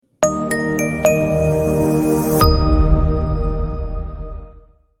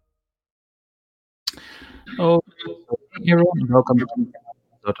everyone, and welcome to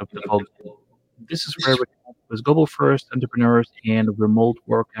episode of the Vault. This is where we connect with global first entrepreneurs and remote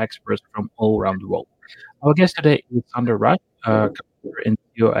work experts from all around the world. Our guest today is Sandra Rush, co-founder and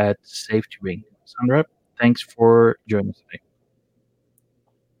CEO at SafetyWing. Sandra, thanks for joining us today.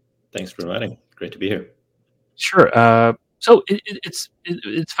 Thanks for inviting. Great to be here. Sure.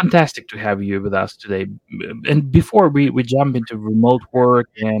 It's fantastic to have you with us today. And before we jump into remote work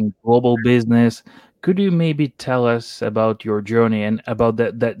and global business, could you maybe tell us about your journey and about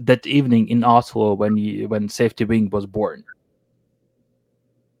that evening in Oslo when Safety Wing was born?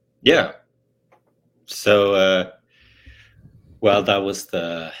 Yeah. So, that was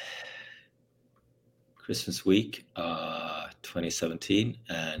the Christmas week, 2017,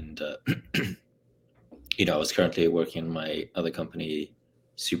 and I was currently working in my other company,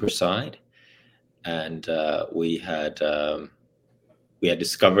 Superside, and we had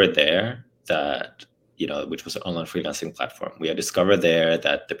discovered there that which was an online freelancing platform. We had discovered there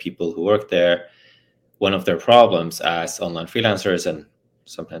that the people who worked there, one of their problems as online freelancers and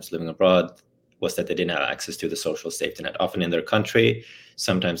sometimes living abroad, was that they didn't have access to the social safety net, often in their country,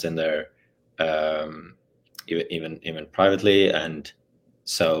 sometimes in their even privately, and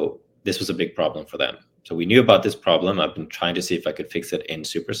so this was a big problem for them. So we knew about this problem. I've been trying to see if I could fix it in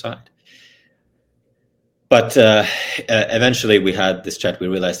Superside. But eventually we had this chat. We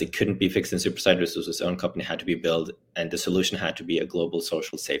realized it couldn't be fixed in Superside. This was its own company, had to be built, and the solution had to be a global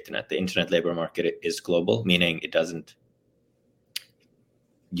social safety net. The internet labor market is global, meaning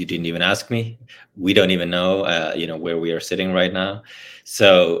you didn't even ask me. We don't even know, where we are sitting right now.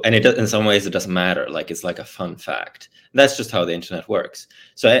 So, and in some ways, it doesn't matter. Like, it's like a fun fact. That's just how the internet works.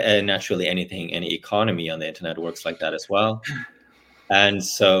 So naturally, any economy on the internet works like that as well. And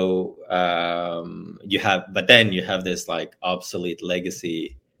so you have this like obsolete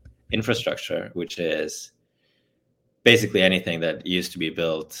legacy infrastructure, which is basically anything that used to be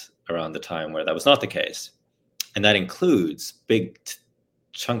built around the time where that was not the case. And that includes big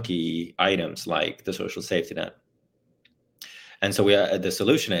chunky items like the social safety net. And so the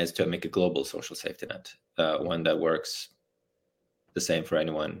solution is to make a global social safety net, one that works the same for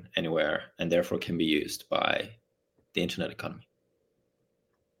anyone, anywhere, and therefore can be used by the internet economy.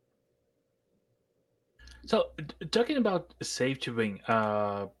 So, talking about SafetyWing,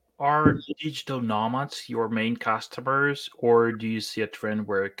 are digital nomads your main customers, or do you see a trend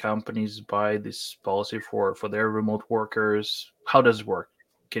where companies buy this policy for their remote workers? How does it work?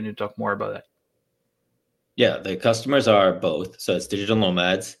 Can you talk more about that? Yeah, the customers are both. So it's digital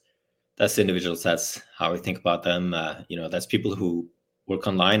nomads. That's individuals. That's how we think about them. That's people who work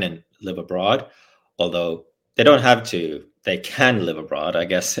online and live abroad, although they don't have to. They can live abroad, I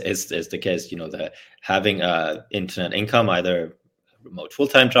guess, is the case. The having internet income, either remote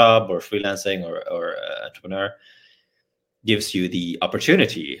full-time job or freelancing or entrepreneur, gives you the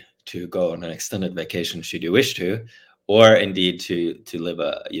opportunity to go on an extended vacation should you wish to, or indeed to live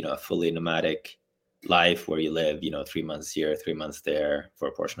a fully nomadic life where you live 3 months here, 3 months there for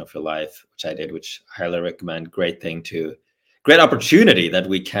a portion of your life, which I did, which I highly recommend. Great opportunity that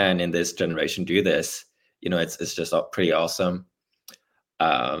we can in this generation do this. It's just pretty awesome.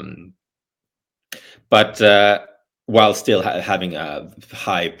 But while still having a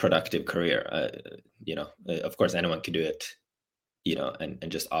high productive career, of course anyone can do it,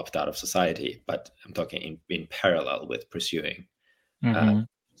 and just opt out of society. But I'm talking in parallel with pursuing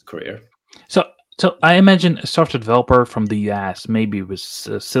career. So I imagine a software developer from the US, maybe with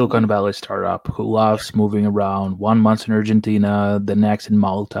a Silicon Valley startup, who loves moving around, 1 month in Argentina, the next in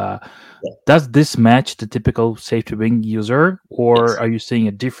Malta. Yeah. Does this match the typical SafetyWing user, or Yes. are you seeing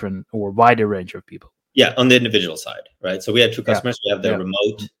a different or wider range of people? Yeah, on the individual side, right? So we have two customers. Yeah. We have the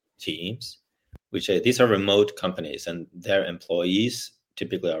remote teams, which these are remote companies, and their employees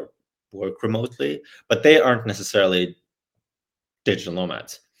typically work remotely, but they aren't necessarily digital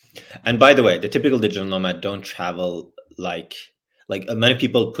nomads. And by the way, the typical digital nomad don't travel like many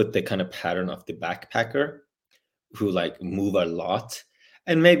people put the kind of pattern of the backpacker who like move a lot.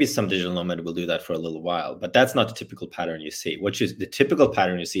 And maybe some digital nomad will do that for a little while, but that's not the typical pattern you see. The typical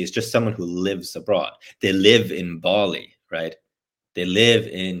pattern you see is just someone who lives abroad. They live in Bali, right? They live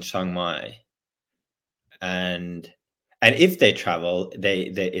in Chiang Mai. And if they travel, they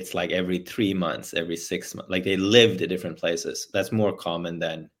it's like every 3 months, every 6 months. Like they lived at different places. That's more common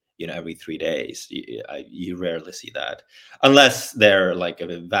than every 3 days. You rarely see that, unless they're like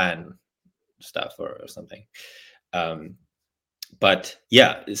a van stuff or something. But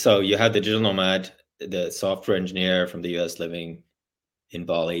yeah, so you have the digital nomad, the software engineer from the US living in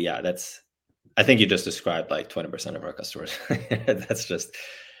Bali. Yeah, I think you just described like 20% of our customers. That's just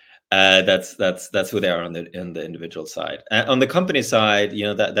That's who they are on the individual side. On the company side,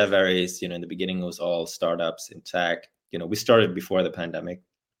 that varies. In the beginning, it was all startups in tech. We started before the pandemic,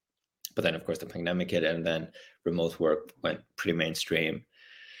 but then of course the pandemic hit, and then remote work went pretty mainstream.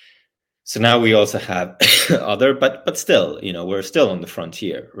 So now we also have other, but still, we're still on the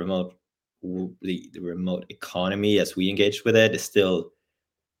frontier. The remote economy, as we engage with it, is still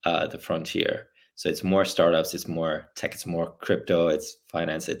the frontier. So it's more startups, it's more tech, it's more crypto, it's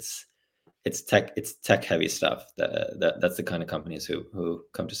finance, it's tech heavy stuff. That's the kind of companies who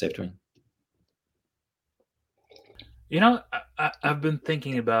come to SafetyWing. I've been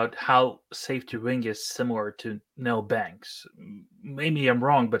thinking about how SafetyWing is similar to neobanks. Maybe I'm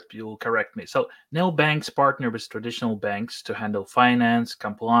wrong, but you'll correct me. So, neobanks partner with traditional banks to handle finance,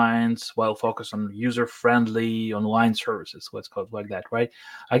 compliance, while focused on user-friendly online services. Let's call it like that, right?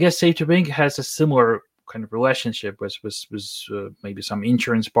 I guess SafetyWing has a similar kind of relationship with maybe some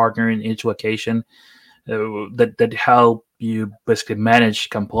insurance partner in each location that help you basically manage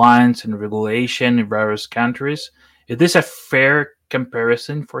compliance and regulation in various countries. Is this a fair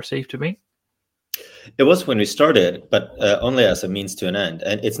comparison for SafetyWing? It was when we started, but only as a means to an end,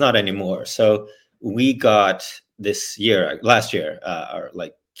 and it's not anymore. So we got last year, our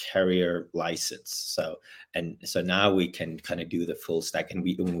carrier license. So now we can kind of do the full stack, and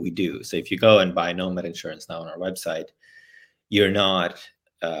we do. So if you go and buy Nomad insurance now on our website, you're not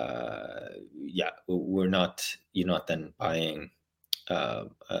you're not then buying a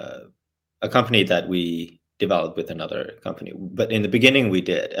company that we developed with another company. But in the beginning we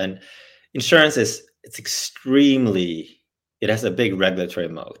did. And insurance it has a big regulatory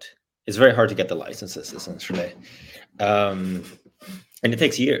moat. It's very hard to get the licenses, essentially. And it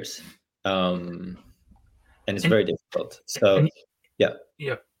takes years. And it's very difficult. So yeah.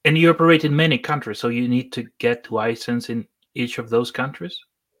 And you operate in many countries, so you need to get license in each of those countries?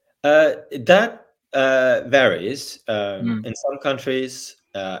 That varies. In some countries,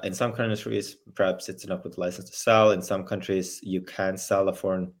 perhaps it's enough with license to sell. In some countries, you can sell a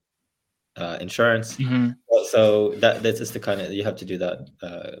foreign insurance. Mm-hmm. So this is the kind of, you have to do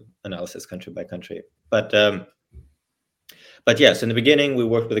that analysis country by country. But yes, in the beginning, we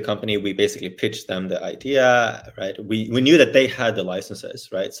worked with a company. We basically pitched them the idea, right? We knew that they had the licenses,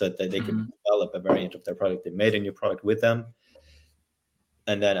 right? So that they could develop a variant of their product. They made a new product with them.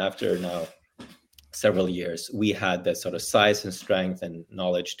 And then after now several years, we had the sort of size and strength and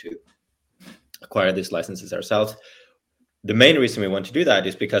knowledge to acquire these licenses ourselves. The main reason we want to do that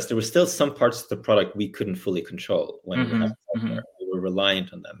is because there were still some parts of the product we couldn't fully control when we had software. We were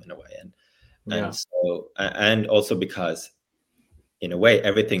reliant on them in a way. And also because in a way,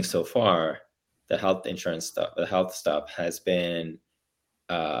 everything so far, the health insurance stuff, the health stuff has been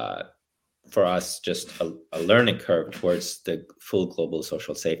for us just a learning curve towards the full global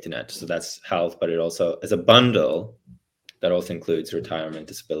social safety net. So that's health, but it also is a bundle that also includes retirement,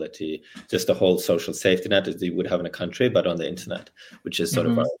 disability, just a whole social safety net as you would have in a country, but on the internet, which is sort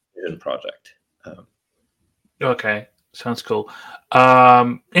of our vision project. Okay, sounds cool.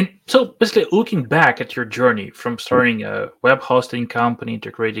 And so basically looking back at your journey from starting a web hosting company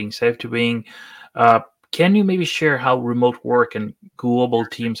to creating SafetyWing, can you maybe share how remote work and global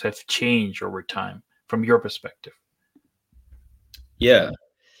teams have changed over time from your perspective? Yeah.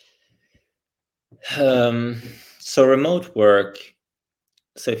 So remote work.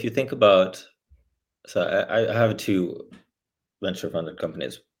 So if you think about, I have two venture funded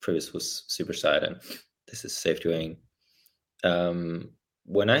companies. Previous was Superside, and this is SafetyWing.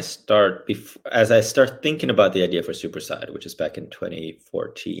 When I start thinking about the idea for Superside, which is back in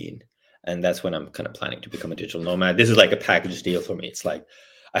 2014. And that's when I'm kind of planning to become a digital nomad. This is like a package deal for me. It's like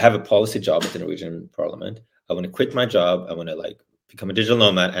I have a policy job at the Norwegian Parliament. I want to quit my job. I want to become a digital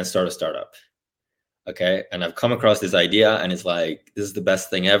nomad and start a startup. Okay. And I've come across this idea, and it's like, this is the best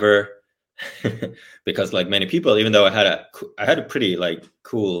thing ever. Because like many people, even though I had a pretty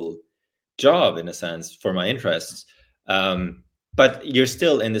cool job in a sense for my interests, but you're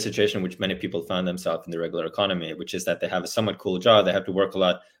still in the situation which many people find themselves in the regular economy, which is that they have a somewhat cool job, they have to work a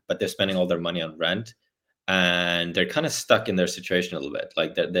lot, but they're spending all their money on rent, and they're kind of stuck in their situation a little bit.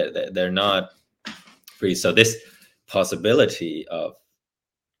 Like they're not free. So this possibility of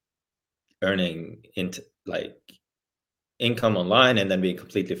earning into income online and then being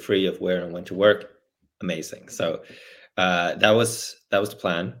completely free of where and when to work, amazing. So that was the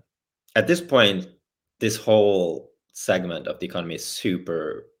plan. At this point, this whole segment of the economy is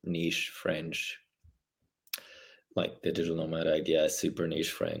super niche fringe. Like the digital nomad idea is super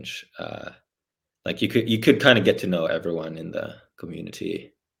niche fringe. You could kind of get to know everyone in the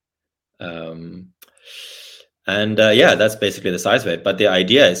community. And yeah, that's basically the size of it. But the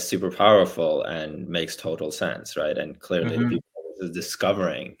idea is super powerful and makes total sense, right? And clearly, the people are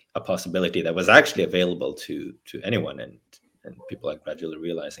discovering a possibility that was actually available to anyone, and people are gradually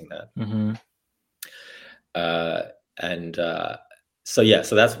realizing that. And so yeah,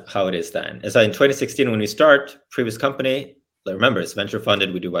 so that's how it is then. And so in 2016, when we start previous company, remember it's venture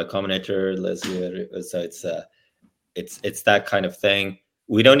funded. We do Y Combinator, so it's that kind of thing.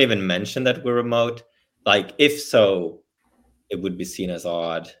 We don't even mention that we're remote. Like if so, it would be seen as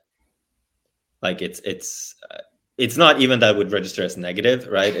odd. Like it's not even that would register as negative,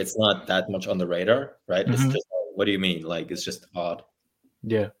 right? It's not that much on the radar, right? It's just, what do you mean? Like it's just odd.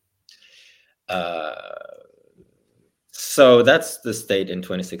 Yeah. So that's the state in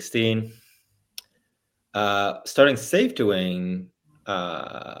 2016. Starting SafetyWing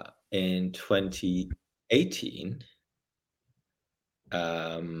in 2018.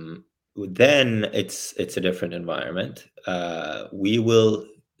 Then it's a different environment. We will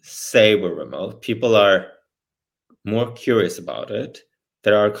say we're remote. People are more curious about it.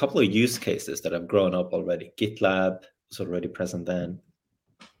 There are a couple of use cases that have grown up already. GitLab was already present then.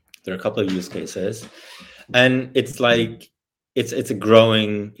 There are a couple of use cases, and it's like it's a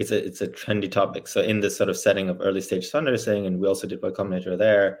growing, it's a trendy topic. So in this sort of setting of early stage fundraising, and we also did Y Combinator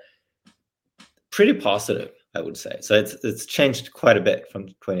there, pretty positive, I would say. So it's changed quite a bit from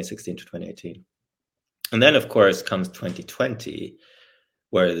 2016 to 2018. And then, of course, comes 2020,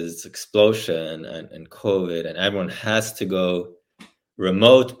 where there's this explosion and COVID, and everyone has to go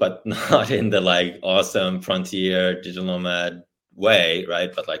remote, but not in the like awesome frontier digital nomad way,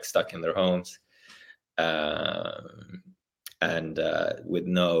 right? But like stuck in their homes, and with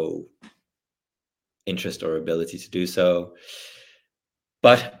no interest or ability to do so.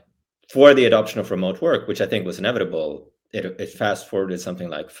 But for the adoption of remote work, which I think was inevitable, it fast forwarded something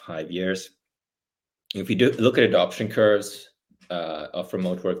like 5 years. If you do look at adoption curves of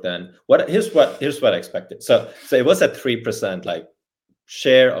remote work, then here's what I expected. So it was at 3%, like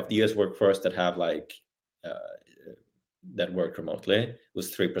share of the US workforce that have like that work remotely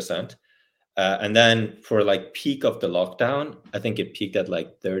was 3%. And then for like peak of the lockdown, I think it peaked at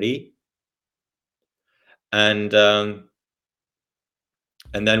like 30. And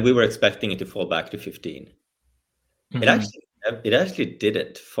then we were expecting it to fall back to 15. It actually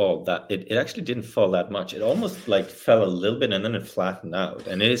didn't fall that. It actually didn't fall that much. It almost like fell a little bit, and then it flattened out,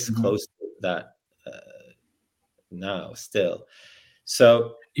 and it is close to that now still.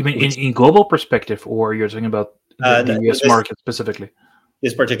 So you mean in global perspective, or you're talking about the US market specifically?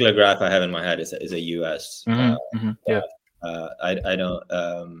 This particular graph I have in my head is a US. Yeah. I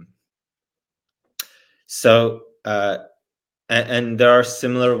don't. So. And there are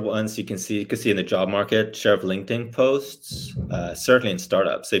similar ones you can see in the job market, share of LinkedIn posts, certainly in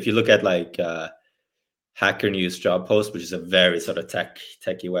startups. So if you look at like Hacker News job post, which is a very sort of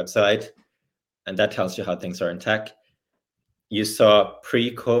techy website, and that tells you how things are in tech. You saw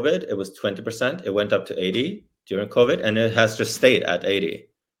pre-COVID, it was 20%. It went up to 80 during COVID, and it has just stayed at 80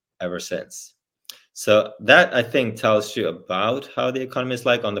 ever since. So that, I think, tells you about how the economy is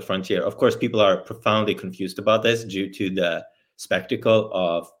like on the frontier. Of course, people are profoundly confused about this due to the spectacle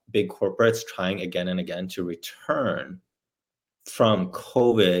of big corporates trying again and again to return from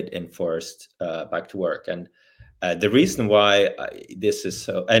COVID enforced back to work. And the reason why this is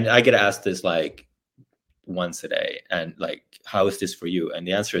so, and I get asked this like once a day, and like, how is this for you? And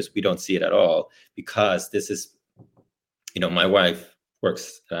the answer is we don't see it at all, because this is, my wife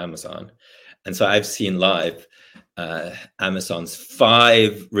works at Amazon. And so I've seen live Amazon's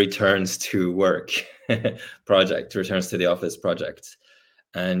 5 returns to work returns to the office projects.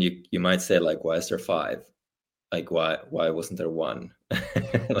 And you might say, like, why is there 5? Like, why wasn't there 1?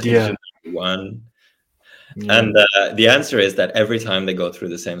 Like, yeah. 1. Yeah. And the answer is that every time they go through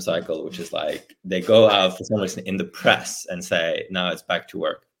the same cycle, which is like they go out for some reason in the press and say, now it's back to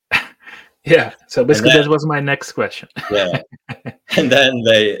work. Yeah. So basically, that was my next question. Yeah. And then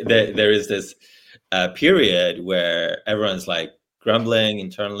there is this period where everyone's like grumbling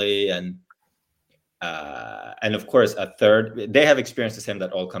internally, and of course they have experienced the same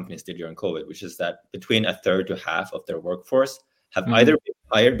that all companies did during COVID, which is that between a third to half of their workforce have either been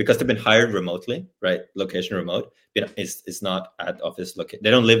hired because they've been hired remotely, right? Location remote, it's not at office location.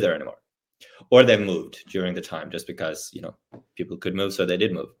 They don't live there anymore, or they moved during the time just because people could move, so they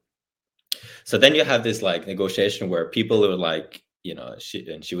did move. So then you have this like negotiation where people are like,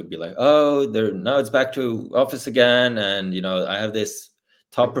 she would be like, oh, now it's back to office again, and I have this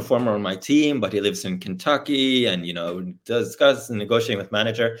top performer on my team, but he lives in Kentucky, and discuss and negotiating with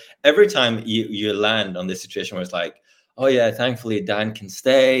manager. Every time you land on this situation where it's like, oh yeah, thankfully Dan can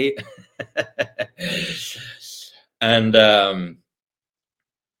stay. and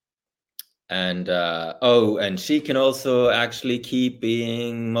and she can also actually keep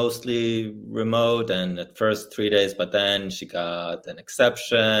being mostly remote, and at first 3 days, but then she got an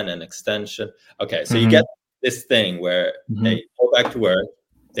exception, an extension. Okay, so you get this thing where they go back to work,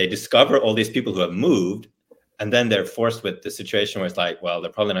 they discover all these people who have moved, and then they're forced with the situation where it's like, well,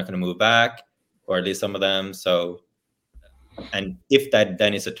 they're probably not going to move back, or at least some of them. So, and if that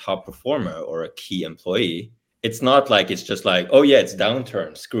then is a top performer or a key employee, it's not like it's just like, oh yeah, it's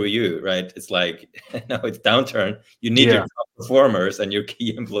downturn, screw you, right? It's like, no, it's downturn. You need your top performers and your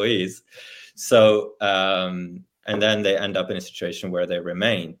key employees. So and then they end up in a situation where they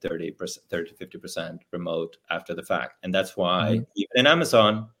remain 30%, 50% remote after the fact. And that's why even in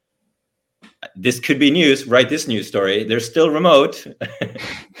Amazon, this could be news, write this news story, they're still remote.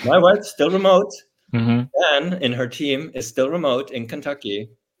 My wife's still remote. Anne in her team is still remote in Kentucky.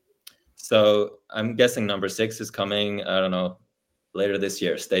 So I'm guessing number 6 is coming, I don't know, later this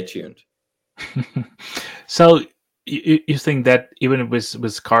year. Stay tuned. So you think that even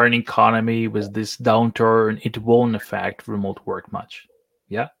with current economy, with this downturn, it won't affect remote work much?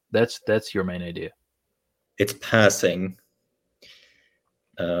 Yeah, that's your main idea. It's passing.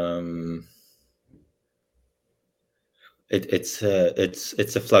 It's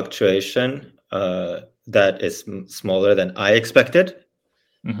a fluctuation that is smaller than I expected.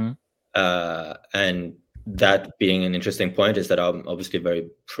 And that being an interesting point is that I'm obviously very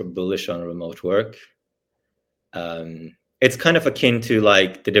bullish on remote work. It's kind of akin to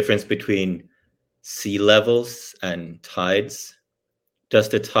like the difference between sea levels and tides. Does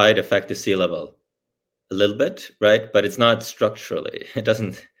the tide affect the sea level? A little bit, right? But it's not structurally. It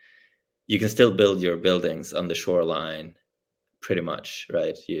doesn't. You can still build your buildings on the shoreline, pretty much,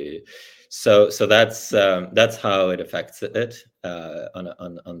 right? So that's how it affects it on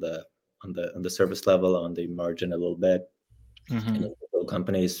the service level, on the margin a little bit. In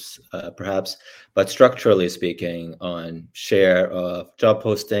companies, perhaps, but structurally speaking, on share of job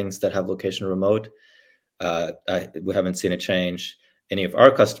postings that have location remote, we haven't seen a change. Any of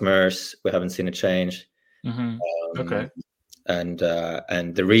our customers, we haven't seen a change. Okay. And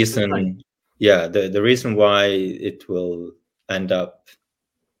the reason, the reason why it will end up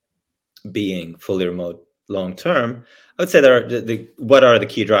being fully remote long term, I would say there are what are the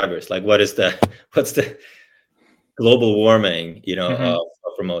key drivers? Like, what's the global warming,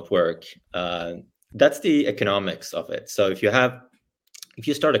 of remote work? That's the economics of it. So if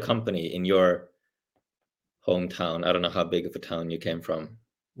you start a company in your hometown, I don't know how big of a town you came from.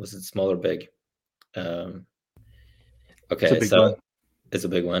 Was it small or big? Okay, so it's a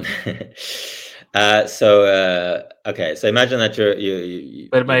big one. So imagine that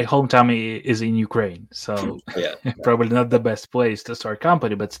But my hometown is in Ukraine, so probably not the best place to start a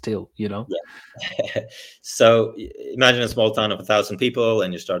company, but still, Yeah. So imagine a small town of 1,000 people,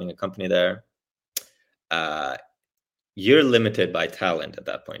 and you're starting a company there. You're limited by talent at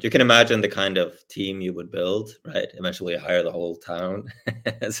that point. You can imagine the kind of team you would build, right? Eventually hire the whole town.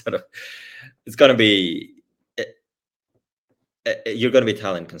 It's going to be, you're going to be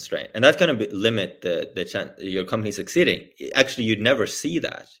talent constrained, and that's going to limit the chance your company succeeding. Actually, you'd never see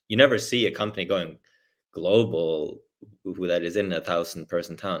that. You never see a company going global who that is in a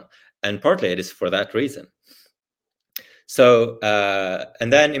 1,000-person town, and partly it is for that reason. So,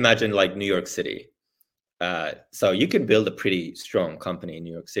 and then imagine like New York City. So you can build a pretty strong company in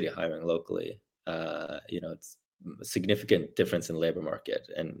New York City hiring locally. It's a significant difference in the labor market,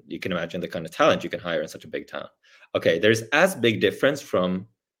 and you can imagine the kind of talent you can hire in such a big town. Okay, there's as big difference from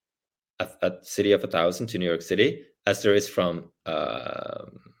a city of 1,000 to New York City as there is from,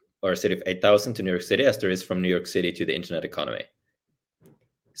 or a city of 8,000 to New York City as there is from New York City to the internet economy.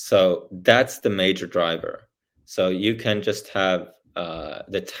 So that's the major driver. So you can just have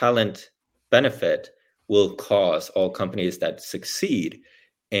the talent benefit will cause all companies that succeed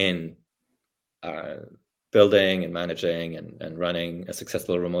in building and managing and running a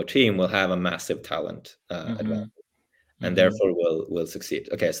successful remote team will have a massive talent advantage, and therefore will succeed.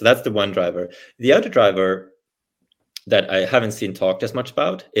 Okay, so that's the one driver. The other driver that I haven't seen talked as much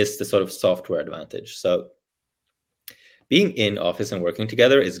about is the sort of software advantage. So being in office and working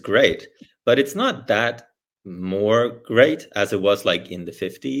together is great, but it's not that more great as it was like in the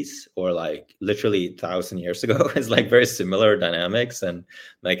 50s or like literally 1,000 years ago. It's like very similar dynamics and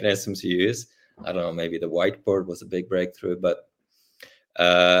mechanisms you use. I don't know, maybe the whiteboard was a big breakthrough, but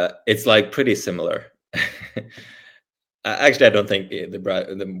it's like pretty similar. Actually, I don't think the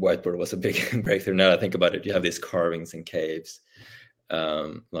whiteboard was a big breakthrough. Now that I think about it, you have these carvings in caves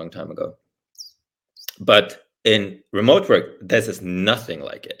long time ago. But in remote work, this is nothing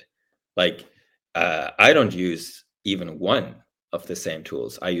like it. Like, I don't use even one of the same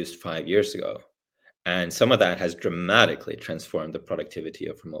tools I used 5 years ago. And some of that has dramatically transformed the productivity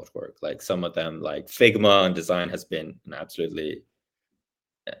of remote work. Like some of them, like Figma and design, has been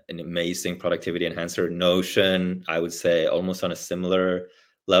an amazing productivity enhancer. Notion, I would say, almost on a similar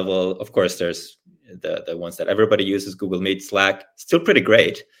level. Of course, there's the ones that everybody uses, Google Meet, Slack, still pretty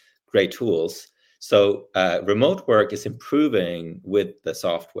great tools. So remote work is improving with the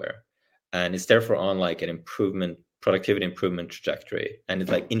software, and it's therefore on like an productivity improvement trajectory, and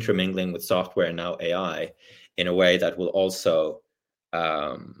it's like intermingling with software and now AI in a way that will also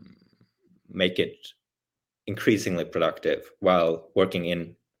make it increasingly productive, while working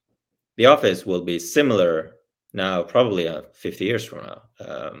in the office will be similar now, probably 50 years from now.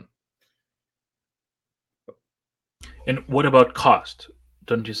 And what about cost?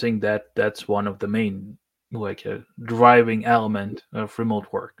 Don't you think that that's one of the main, like, driving element of remote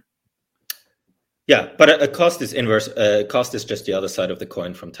work? Yeah, but a cost is inverse. Cost is just the other side of the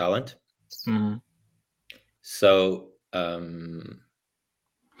coin from talent. Mm-hmm. So, and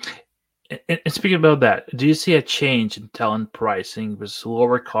speaking about that, do you see a change in talent pricing with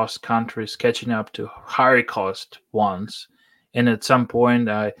lower cost countries catching up to higher cost ones? And at some point,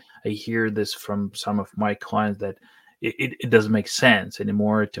 I hear this from some of my clients that it doesn't make sense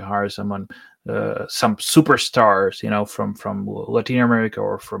anymore to hire someone, some superstars, from Latin America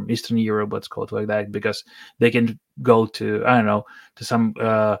or from Eastern Europe, let's call it like that, because they can go to, I don't know, to some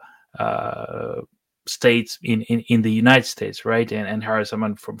states in the United States, right, and hire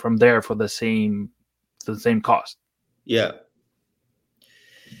someone from there for the same cost. Yeah,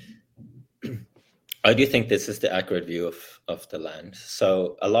 I do think this is the accurate view of the land.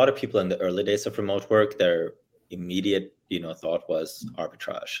 So a lot of people in the early days of remote work, their immediate thought was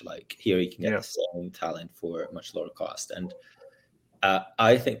arbitrage. Like, here you can get the same talent for a much lower cost. And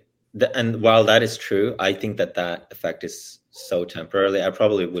I think and while that is true, I think that effect is so temporarily. I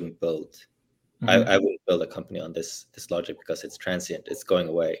probably wouldn't build. I wouldn't build a company on this logic, because it's transient. It's going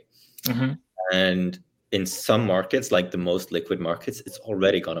away. And in some markets, like the most liquid markets, it's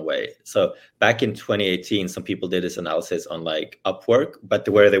already gone away. So back in 2018, some people did this analysis on like Upwork, but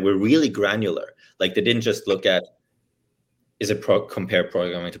where they were really granular. Like, they didn't just look at, is it compare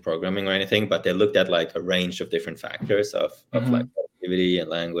programming to programming or anything, but they looked at like a range of different factors of like productivity and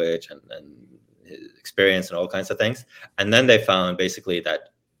language and experience and all kinds of things. And then they found basically that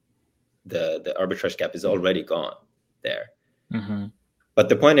the arbitrage gap is already gone there. But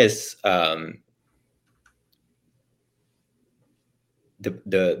the point is, the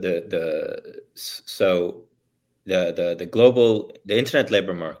internet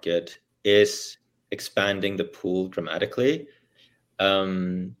labor market is expanding the pool dramatically,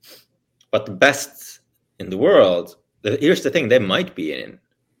 but the best in the world, here's the thing, they might be in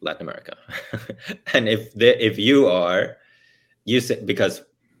Latin America. And if you are, because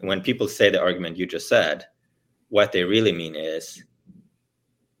when people say the argument you just said, what they really mean is,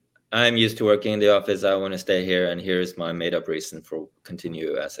 I'm used to working in the office, I want to stay here, and here's my made-up reason for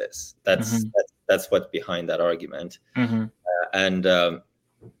continue as is. That's what's behind that argument.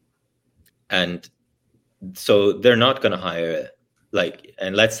 And so they're not going to hire, like,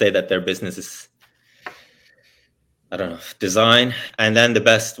 and let's say that their business is, I don't know, design, and then the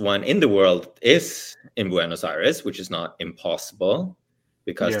best one in the world is in Buenos Aires, which is not impossible,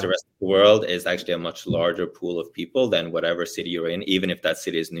 because the rest of the world is actually a much larger pool of people than whatever city you're in, even if that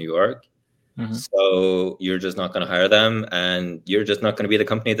city is New York. So you're just not going to hire them, and you're just not going to be the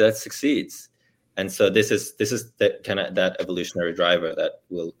company that succeeds. And so this is the kind of that evolutionary driver that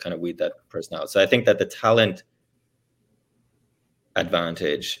will kind of weed that person out. So I think that the talent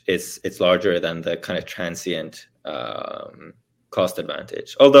advantage it's larger than the kind of transient cost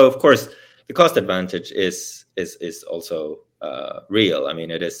advantage. Although, of course, the cost advantage is also real. I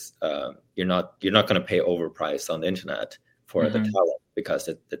mean, it is you're not going to pay overpriced on the internet for the talent, because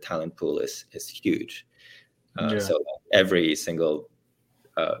the talent pool is huge. So every single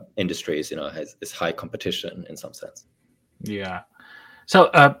industry has high competition in some sense. Yeah. So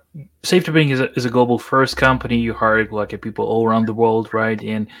SafetyWing is a global first company. You hire like people all around the world, right?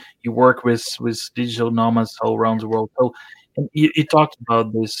 And you work with digital nomads all around the world. So you talked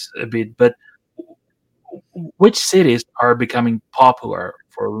about this a bit, but which cities are becoming popular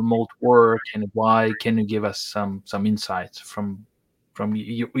for remote work, and why? Can you give us some insights from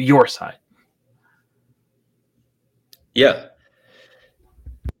your side? Yeah.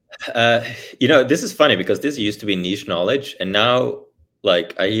 This is funny, because this used to be niche knowledge, and now,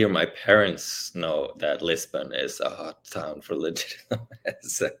 like, I hear my parents know that Lisbon is a hot town for legitimate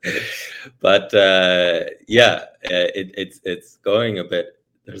nomads. But it's going a bit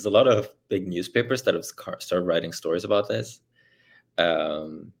there's a lot of big newspapers that have started writing stories about this.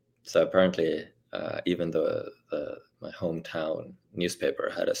 So apparently, even my hometown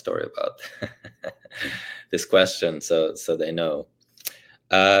newspaper had a story about this question. So they know.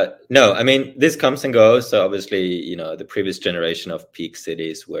 No, I mean, this comes and goes. So obviously, the previous generation of peak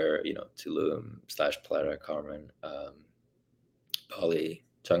cities were, Tulum / Playa Carmen, Bali,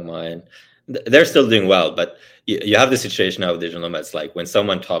 Chiang Mai. They're still doing well, but you have the situation now with digital nomads. Like when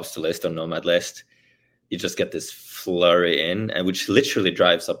someone tops the list on Nomad List, you just get this flurry in, and which literally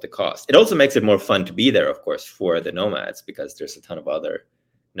drives up the cost. It also makes it more fun to be there, of course, for the nomads, because there's a ton of other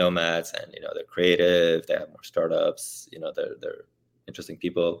nomads, and they're creative, they have more startups, they're interesting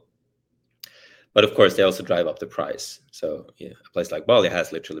people. But of course, they also drive up the price. So a place like Bali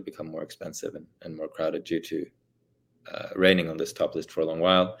has literally become more expensive and more crowded due to reigning on this top list for a long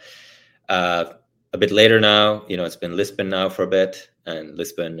while. A bit later now, it's been Lisbon now for a bit, and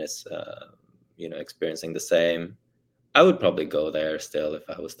Lisbon is experiencing the same. I would probably go there still if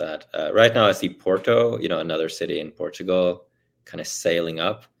I was that. Right now I see Porto, another city in Portugal, kind of sailing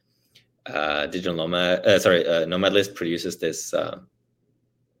up. Nomad List produces this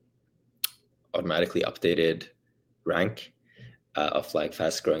automatically updated rank of like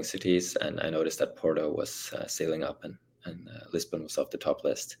fast growing cities, and I noticed that Porto was sailing up, and Lisbon was off the top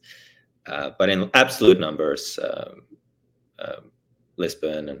list. But in absolute numbers,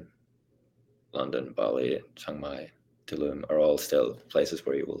 Lisbon and London, Bali, Chiang Mai, Tulum are all still places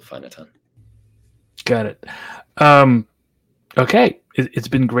where you will find a ton. Got it. Okay, it's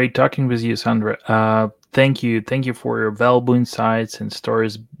been great talking with you, Sandra. Thank you for your valuable insights and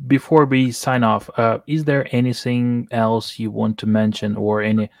stories. Before we sign off, is there anything else you want to mention, or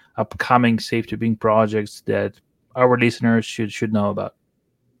any upcoming SafetyWing projects that our listeners should know about?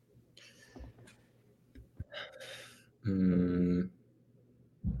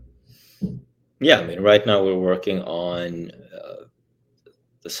 Yeah, I mean, right now we're working on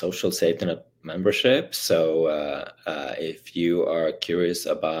the social safety net membership. So if you are curious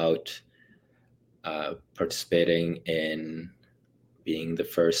about participating in being the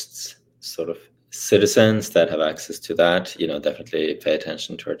first sort of citizens that have access to that, definitely pay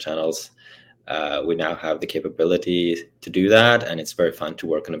attention to our channels. We now have the capability to do that, and it's very fun to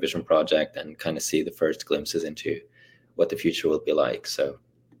work on a vision project and kind of see the first glimpses into what the future will be like. So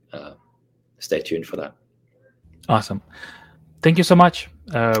stay tuned for that. Awesome. Thank you so much.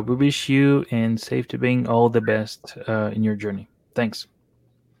 We wish you and SafetyWing all the best in your journey. Thanks.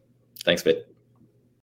 Thanks, Bit.